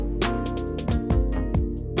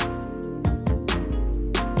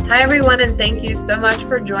Hi, everyone, and thank you so much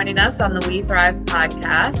for joining us on the weTHRIVE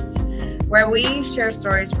podcast, where we share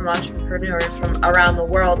stories from entrepreneurs from around the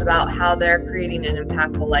world about how they're creating an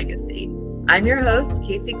impactful legacy. I'm your host,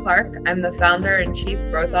 Casey Clark. I'm the founder and chief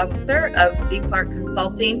growth officer of C. Clark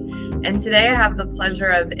Consulting, and today I have the pleasure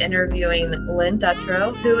of interviewing Lynn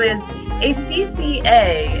Dutrow, who is a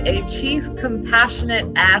CCA, a Chief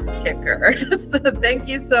Compassionate Asskicker. So thank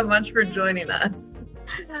you so much for joining us.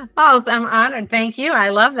 Oh, I'm honored. Thank you. I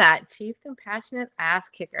love that. Chief Compassionate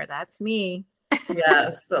Asskicker. That's me.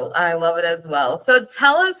 Yes, so I love it as well. So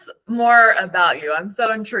tell us more about you. I'm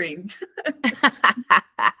so intrigued.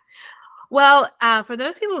 Well, for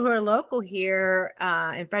those people who are local here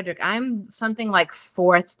in Frederick, I'm something like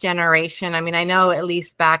fourth generation. I mean, I know at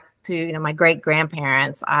least back to my great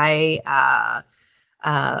grandparents. I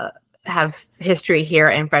have history here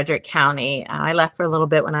in Frederick County. I left for a little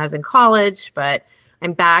bit when I was in college, but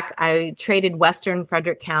I'm back. I traded Western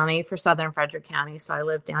Frederick County for Southern Frederick County. So I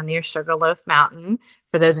live down near Sugarloaf Mountain,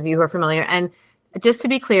 for those of you who are familiar. And just to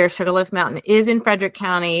be clear, Sugarloaf Mountain is in Frederick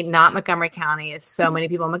County, not Montgomery County, as so many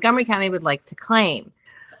people in Montgomery County would like to claim.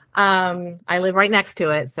 I live right next to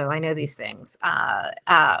it, so I know these things.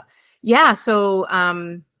 I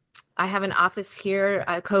have an office here.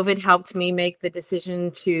 COVID helped me make the decision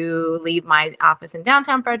to leave my office in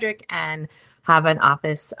downtown Frederick and have an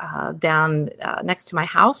office down next to my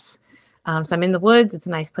house. So I'm in the woods. It's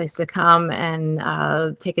a nice place to come and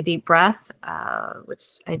take a deep breath, which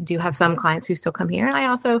I do have some clients who still come here. And I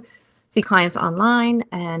also see clients online.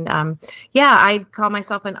 And I call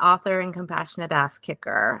myself an author and compassionate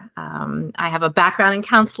Asskicker. I have a background in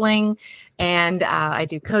counseling and I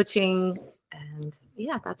do coaching. And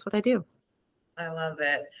that's what I do. I love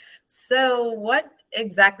it. So what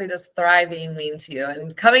exactly does thriving mean to you?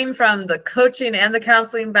 And coming from the coaching and the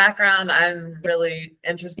counseling background, I'm really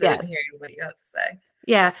interested in hearing what you have to say.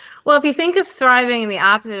 Yeah. Well, if you think of thriving, the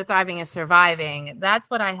opposite of thriving is surviving. That's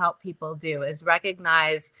what I help people do, is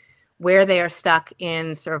recognize where they are stuck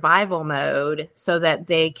in survival mode so that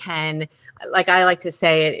they can, like I like to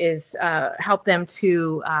say, it is help them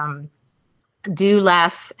to do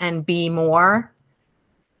less and be more,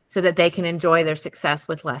 so that they can enjoy their success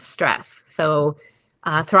with less stress. So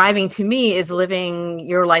thriving to me is living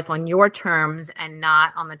your life on your terms and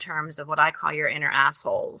not on the terms of what I call your inner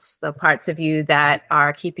assholes, the parts of you that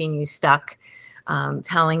are keeping you stuck,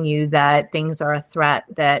 telling you that things are a threat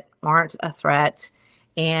that aren't a threat.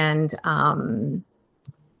 And so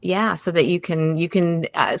that you can.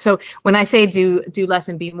 So when I say do less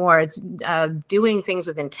and be more, it's doing things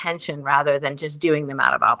with intention rather than just doing them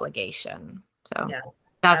out of obligation. So. Yeah.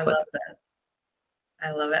 That's what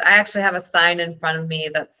I love it. I actually have a sign in front of me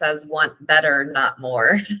that says "Want better, not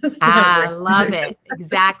more." I love it.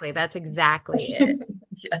 Exactly. That's exactly it.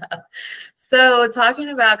 Yeah. So talking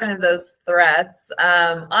about kind of those threats,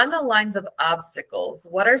 on the lines of obstacles,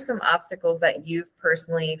 what are some obstacles that you've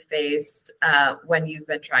personally faced when you've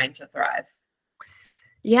been trying to thrive?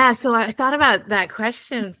 Yeah. So I thought about that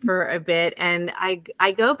question for a bit, and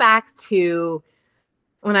I go back to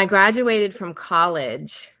when I graduated from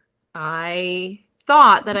college. I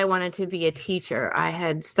thought that I wanted to be a teacher. I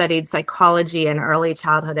had studied psychology and early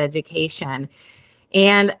childhood education,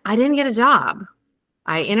 and I didn't get a job.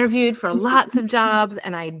 I interviewed for lots of jobs,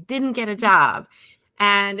 and I didn't get a job.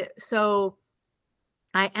 And so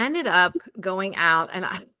I ended up going out, and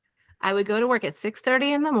I would go to work at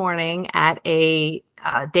 6:30 in the morning at a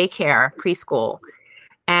daycare preschool.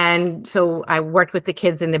 And so I worked with the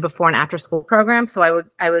kids in the before and after school program. So I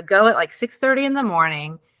would go at like 6:30 in the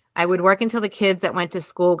morning. I would work until the kids that went to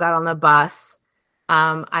school got on the bus.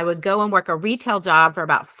 I would go and work a retail job for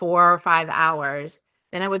about 4 or 5 hours.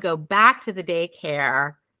 Then I would go back to the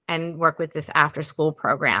daycare and work with this after school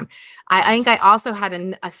program. I think I also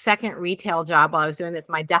had a second retail job while I was doing this.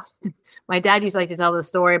 My dad used to like to tell the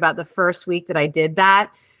story about the first week that I did that.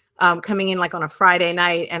 Coming in like on a Friday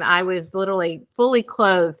night, and I was literally fully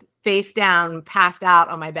clothed, face down, passed out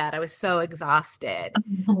on my bed. I was so exhausted.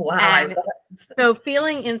 Wow. And so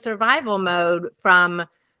feeling in survival mode from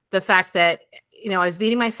the fact that, I was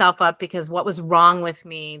beating myself up because what was wrong with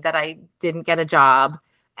me that I didn't get a job,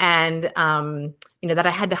 and, that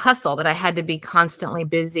I had to hustle, that I had to be constantly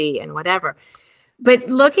busy and whatever. But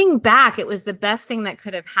looking back, it was the best thing that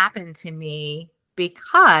could have happened to me,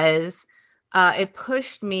 because it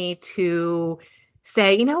pushed me to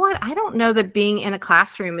say, you know what, I don't know that being in a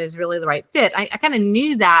classroom is really the right fit. I kind of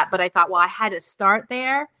knew that, but I thought, well, I had to start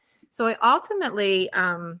there. So I ultimately,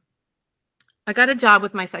 I got a job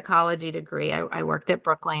with my psychology degree. I worked at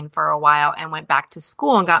Brookline for a while and went back to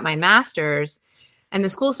school and got my master's. And the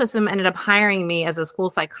school system ended up hiring me as a school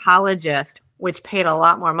psychologist which paid a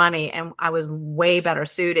lot more money, and I was way better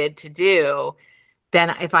suited to do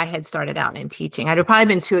than if I had started out in teaching. I'd have probably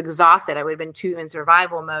been too exhausted. I would have been too in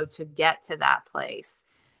survival mode to get to that place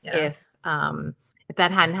if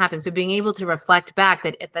that hadn't happened. So being able to reflect back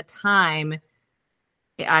that at the time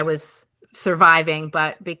I was surviving,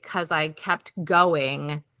 but because I kept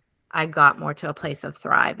going, I got more to a place of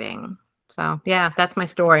thriving. So yeah, that's my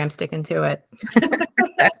story. I'm sticking to it.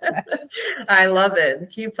 I love it.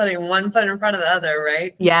 Keep putting one foot in front of the other,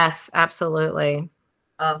 right? Yes, absolutely.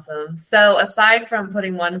 Awesome. So aside from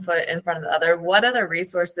putting one foot in front of the other, what other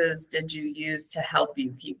resources did you use to help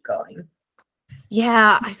you keep going?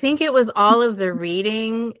 Yeah, I think it was all of the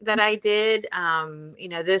reading that I did.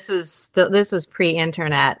 This was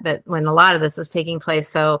pre-internet, that when a lot of this was taking place.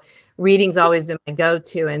 So reading's always been my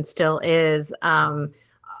go-to and still is.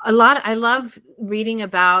 I love reading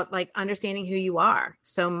about like understanding who you are.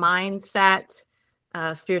 So mindset,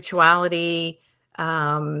 spirituality,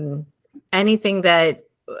 anything that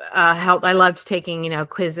helped. I loved taking,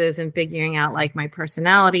 quizzes and figuring out like my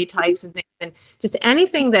personality types and things, and just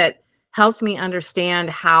anything that helped me understand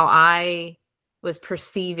how I was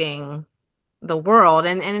perceiving the world,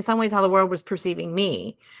 and in some ways how the world was perceiving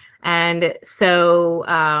me. And so,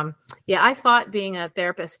 I thought being a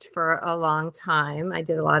therapist for a long time. I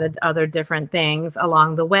did a lot of other different things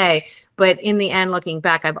along the way, but in the end, looking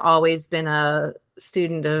back, I've always been a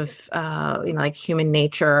student of, like human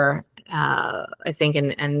nature, I think,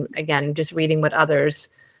 and again, just reading what others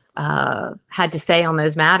had to say on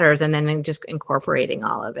those matters, and then just incorporating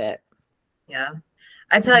all of it. Yeah.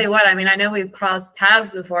 I tell you what, I mean, I know we've crossed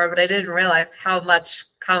paths before, but I didn't realize how much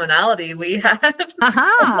commonality we had.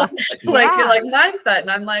 Like mindset.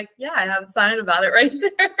 And I'm like, yeah, I have a sign about it right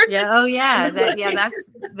there. Yeah. Oh yeah.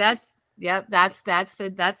 That's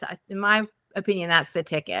in my opinion, that's the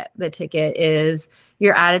ticket. The ticket is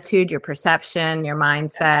your attitude, your perception, your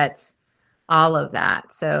mindset, all of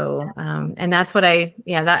that. So, and that's what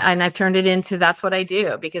and I've turned it into, that's what I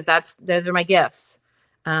do, because those are my gifts.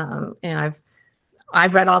 And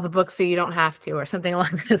I've read all the books so you don't have to, or something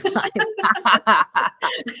along those lines.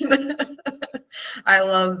 I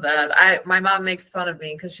love that. My mom makes fun of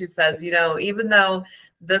me because she says, even though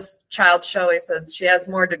this child show always says she has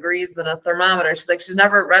more degrees than a thermometer, she's like, she's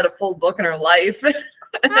never read a full book in her life.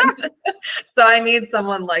 So I need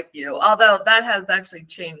someone like you. Although that has actually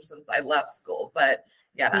changed since I left school. But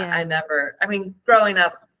growing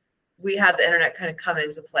up, we had the internet kind of come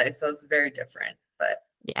into play. So it's very different. But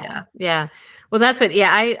yeah. Well, that's what,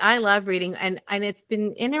 I love reading. And it's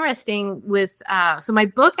been interesting with, so my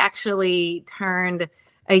book actually turned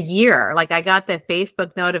a year. Like I got the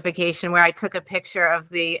Facebook notification where I took a picture of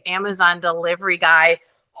the Amazon delivery guy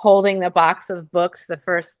holding the box of books, the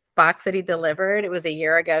first box that he delivered. It was a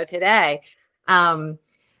year ago today. And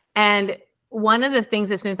one of the things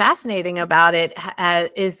that's been fascinating about it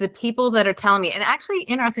is the people that are telling me, and actually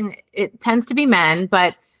interesting, it tends to be men,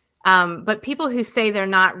 but people who say they're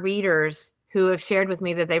not readers, who have shared with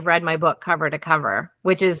me that they've read my book cover to cover,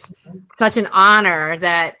 which is such an honor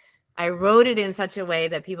that I wrote it in such a way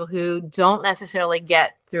that people who don't necessarily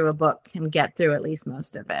get through a book can get through at least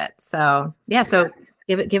most of it. So so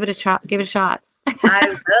give it a shot. Give it a shot.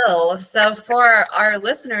 I will. So for our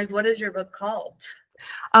listeners, what is your book called?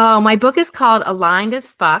 Oh, my book is called Aligned as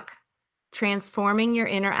Fuck: Transforming Your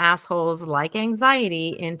Inner Assholes Like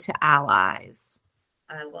Anxiety into Allies.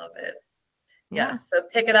 I love it. Yes. So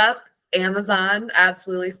pick it up. Amazon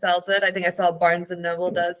absolutely sells it. I think I saw Barnes and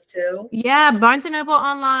Noble does too. Yeah, Barnes and Noble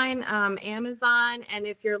online, Amazon, and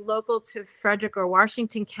if you're local to Frederick or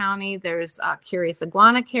Washington County, there's Curious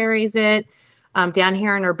Iguana carries it. Down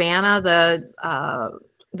here in Urbana,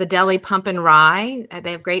 the Deli Pump and Rye,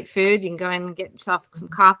 they have great food. You can go in and get yourself some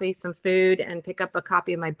coffee, some food, and pick up a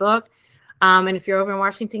copy of my book. And if you're over in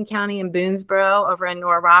Washington County in Boonesboro, over in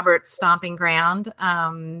Nora Roberts' stomping ground,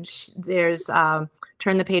 there's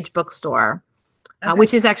Turn the Page Bookstore,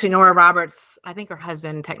 which is actually Nora Roberts. I think her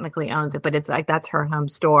husband technically owns it, but it's like that's her home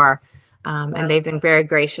store. And they've been very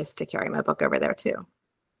gracious to carry my book over there too.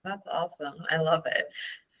 That's awesome. I love it.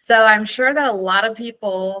 So I'm sure that a lot of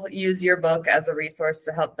people use your book as a resource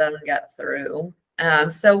to help them get through.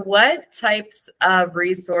 So what types of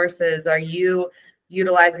resources are you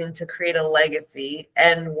utilizing to create a legacy,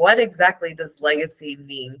 and what exactly does legacy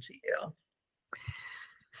mean to you?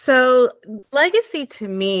 So legacy to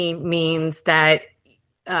me means that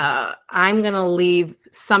I'm going to leave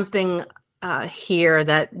something here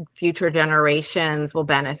that future generations will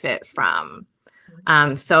benefit from.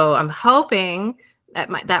 So I'm hoping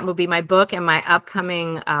that will be my book and my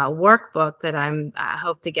upcoming workbook that I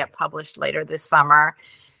hope to get published later this summer.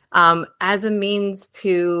 as a means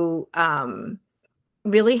to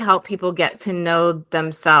really help people get to know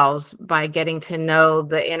themselves by getting to know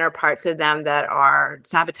the inner parts of them that are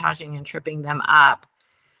sabotaging and tripping them up.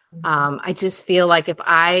 I just feel like if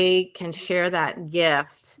I can share that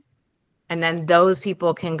gift, and then those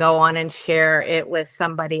people can go on and share it with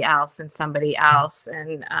somebody else,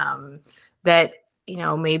 and that,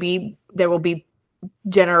 maybe there will be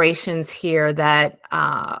generations here that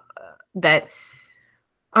that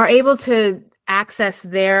are able to access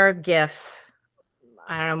their gifts,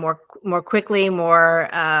 I don't know, more quickly, more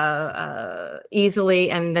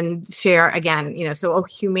easily, and then share again. So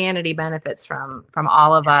humanity benefits from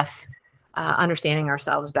all of us understanding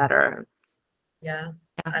ourselves better. Yeah,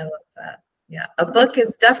 I love that. Yeah, a book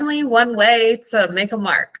is definitely one way to make a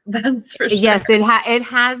mark. That's for sure. Yes, it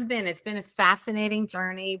has been. It's been a fascinating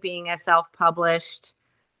journey being a self-published,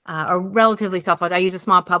 or relatively self-published. I use a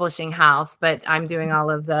small publishing house, but I'm doing all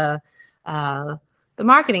of the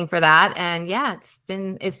marketing for that. And yeah, it's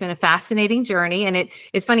been a fascinating journey. And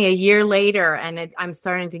it's funny, a year later, and I'm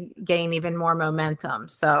starting to gain even more momentum.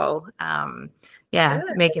 So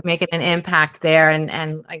making an impact there,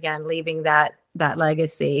 and again, leaving that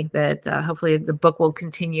legacy that hopefully the book will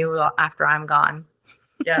continue after I'm gone.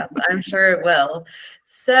 Yes, I'm sure it will.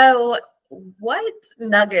 So what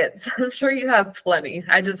nuggets? I'm sure you have plenty.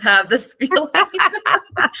 I just have this feeling.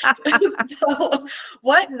 So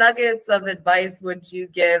what nuggets of advice would you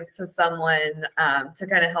give to someone to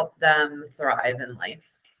kind of help them thrive in life?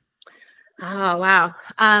 Oh, wow.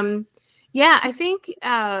 I think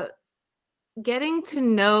getting to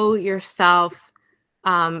know yourself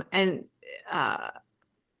and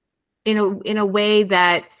in a way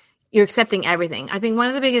that you're accepting everything. I think one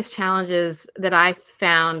of the biggest challenges that I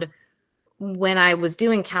found when I was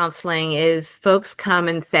doing counseling is folks come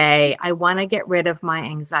and say, I want to get rid of my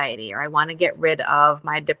anxiety, or I want to get rid of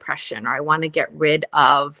my depression, or I want to get rid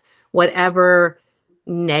of whatever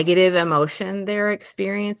negative emotion they're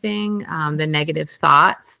experiencing, the negative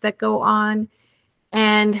thoughts that go on.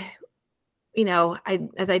 And,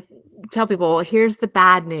 as I tell people, here's the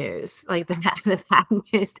bad news. Like the bad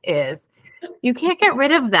news is you can't get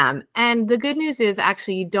rid of them. And the good news is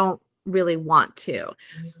actually you don't really want to.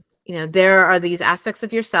 There are these aspects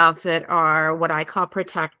of yourself that are what I call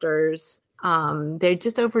protectors. They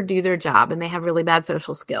just overdo their job, and they have really bad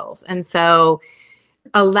social skills. And so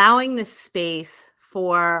allowing the space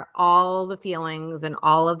for all the feelings and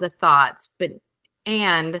all of the thoughts,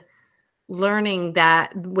 and learning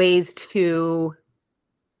that ways to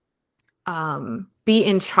be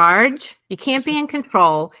in charge. You can't be in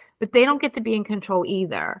control, but they don't get to be in control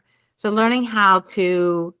either. So learning how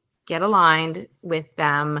to get aligned with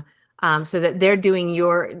them, so that they're doing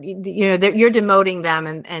you're demoting them,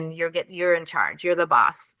 and you're in charge. You're the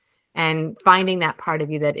boss, and finding that part of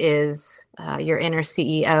you that is your inner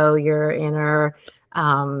CEO, your inner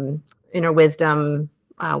wisdom,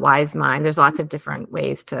 wise mind. There's lots of different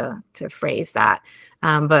ways to phrase that,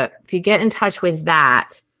 but if you get in touch with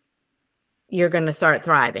that, you're going to start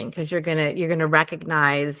thriving, because you're going to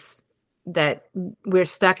recognize that we're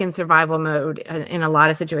stuck in survival mode in a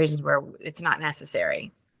lot of situations where it's not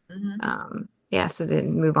necessary. So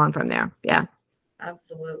then move on from there. Yeah,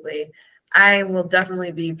 absolutely. I will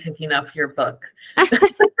definitely be picking up your book.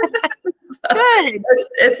 Good.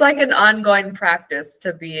 It's like an ongoing practice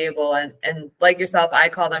to be able, and like yourself, I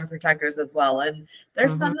call them protectors as well. And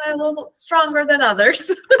there's some that are a little stronger than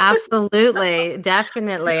others. Absolutely.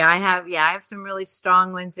 Definitely. I have some really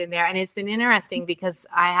strong ones in there. And it's been interesting because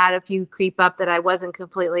I had a few creep up that I wasn't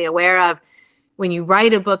completely aware of. When you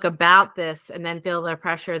write a book about this and then feel the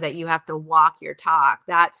pressure that you have to walk your talk,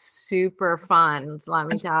 that's super fun. So let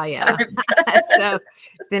me tell you. So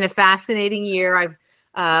it's been a fascinating year. I've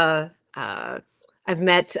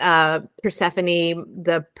met Persephone,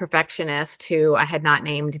 the perfectionist, who I had not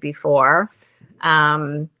named before.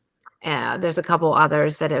 There's a couple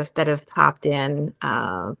others that have popped in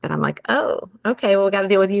that I'm like, oh, okay, well, we got to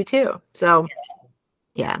deal with you too. So,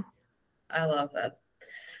 yeah. I love that.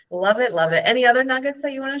 Love it. Love it. Any other nuggets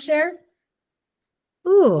that you want to share?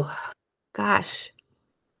 Ooh, gosh.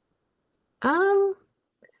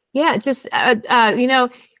 Just,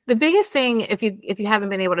 the biggest thing, if you haven't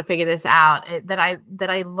been able to figure this out, that I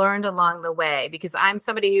learned along the way, because I'm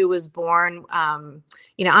somebody who was born, I'm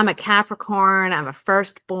a Capricorn, I'm a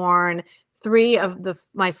firstborn. Both of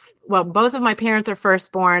my parents are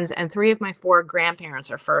firstborns, and 3 of my 4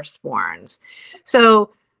 grandparents are firstborns.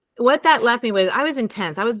 So what that left me with, I was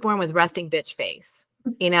intense. I was born with resting bitch face.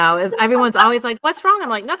 Everyone's always like, "What's wrong?" I'm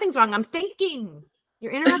like, "Nothing's wrong. I'm thinking.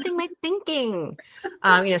 You're interrupting my thinking."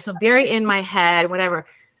 So very in my head, whatever.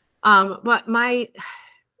 But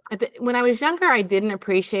when I was younger, I didn't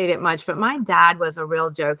appreciate it much, but my dad was a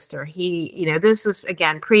real jokester. He, this was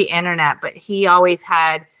again pre-internet, but he always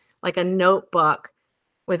had like a notebook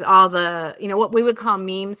with all the, what we would call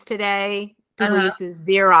memes today. People used to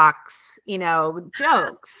Xerox,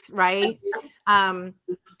 jokes, right?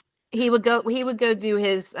 He would go do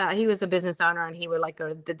his, he was a business owner, and he would like go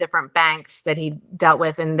to the different banks that he dealt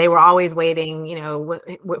with, and they were always waiting,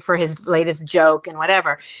 for his latest joke and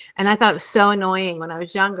whatever. And I thought it was so annoying when I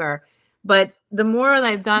was younger. But the more that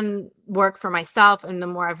I've done work for myself and the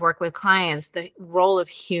more I've worked with clients, the role of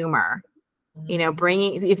humor,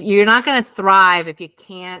 if you're not going to thrive if you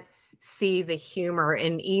can't see the humor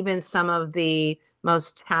in even some of the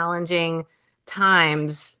most challenging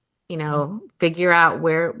times, figure out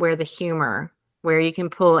where the humor, where you can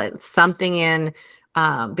pull something in,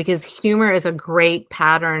 because humor is a great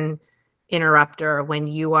pattern interrupter when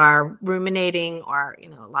you are ruminating or,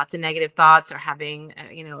 lots of negative thoughts or having,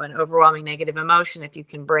 an overwhelming negative emotion. If you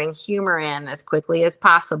can bring humor in as quickly as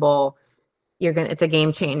possible, it's a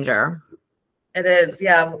game changer. It is.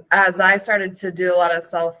 Yeah. As I started to do a lot of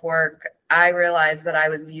self-work, I realized that I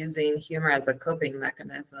was using humor as a coping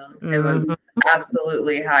mechanism. It was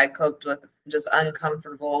absolutely how I coped with just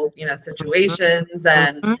uncomfortable, situations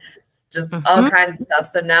and just all kinds of stuff.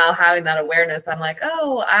 So now having that awareness, I'm like,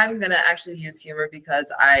 oh, I'm going to actually use humor because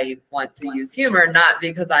I want to use humor, not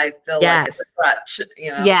because I feel like it's a crutch,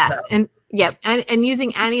 Yes. So. And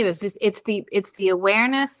using any of this, just it's the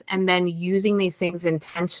awareness, and then using these things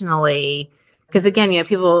intentionally. Because again,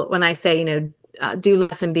 people, when I say, do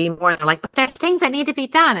less and be more, they're like, but there's things that need to be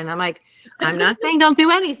done. And I'm like, I'm not saying don't do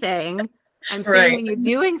anything. I'm saying when you're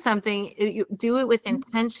doing something, you do it with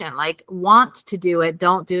intention, like want to do it.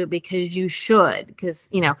 Don't do it because you should, because,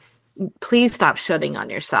 please stop shoulding on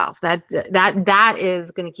yourself. That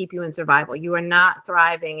is going to keep you in survival. You are not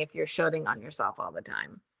thriving if you're shoulding on yourself all the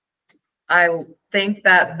time. I think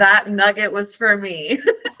that nugget was for me.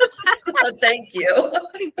 So thank you.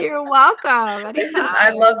 You're welcome. Anytime.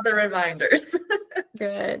 I love the reminders.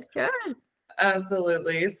 Good.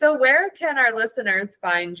 Absolutely. So where can our listeners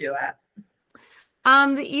find you at?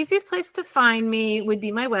 The easiest place to find me would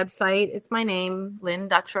be my website. It's my name,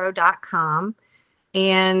 LynnDutrow.com.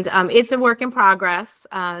 And it's a work in progress.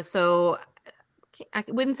 So I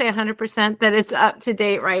wouldn't say 100% that it's up to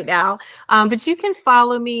date right now. But you can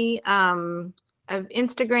follow me on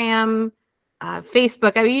Instagram,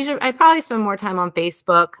 Facebook. I probably spend more time on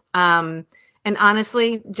Facebook. And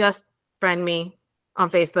honestly, just friend me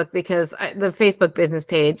on Facebook, because the Facebook business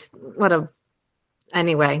page,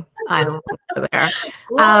 anyway, I don't go there.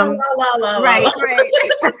 Right.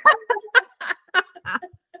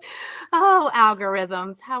 Oh,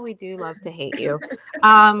 algorithms, how we do love to hate you.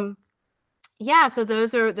 So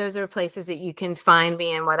those are places that you can find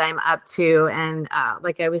me and what I'm up to. And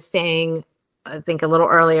like I was saying, I think a little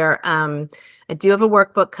earlier, I do have a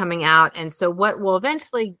workbook coming out. And so what will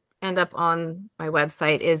eventually end up on my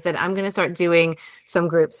website is that I'm going to start doing some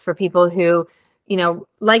groups for people who,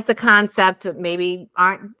 like the concept, maybe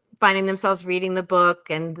aren't finding themselves reading the book.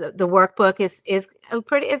 And the workbook is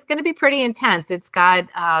going to be pretty intense. It's got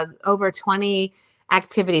over 20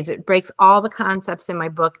 activities. It breaks all the concepts in my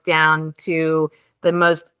book down to the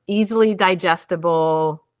most easily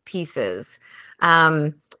digestible pieces.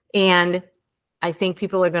 And I think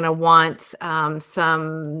people are going to want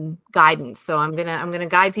some guidance. So I'm going to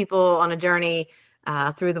guide people on a journey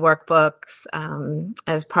through the workbooks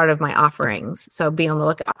as part of my offerings. So be on the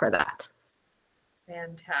lookout for that.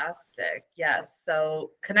 Fantastic. Yes.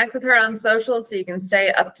 So connect with her on social so you can stay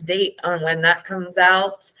up to date on when that comes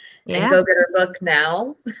out, and go get her book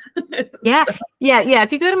now. Yeah.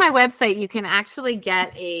 If you go to my website, you can actually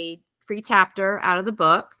get a free chapter out of the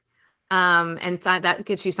book. And that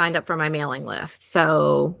gets you signed up for my mailing list.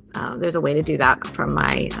 So there's a way to do that from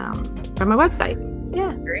my website.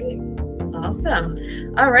 Yeah. Great. Awesome.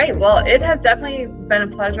 All right. Well, it has definitely been a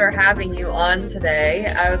pleasure having you on today.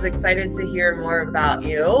 I was excited to hear more about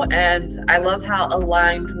you, and I love how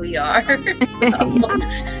aligned we are. So,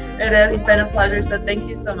 it has been a pleasure. So thank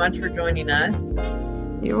you so much for joining us.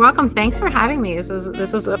 You're welcome. Thanks for having me. This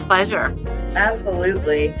was a pleasure.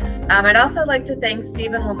 Absolutely. I'd also like to thank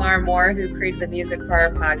Stephen Lamar Moore, who created the music for our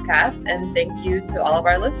podcast, and thank you to all of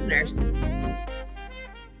our listeners.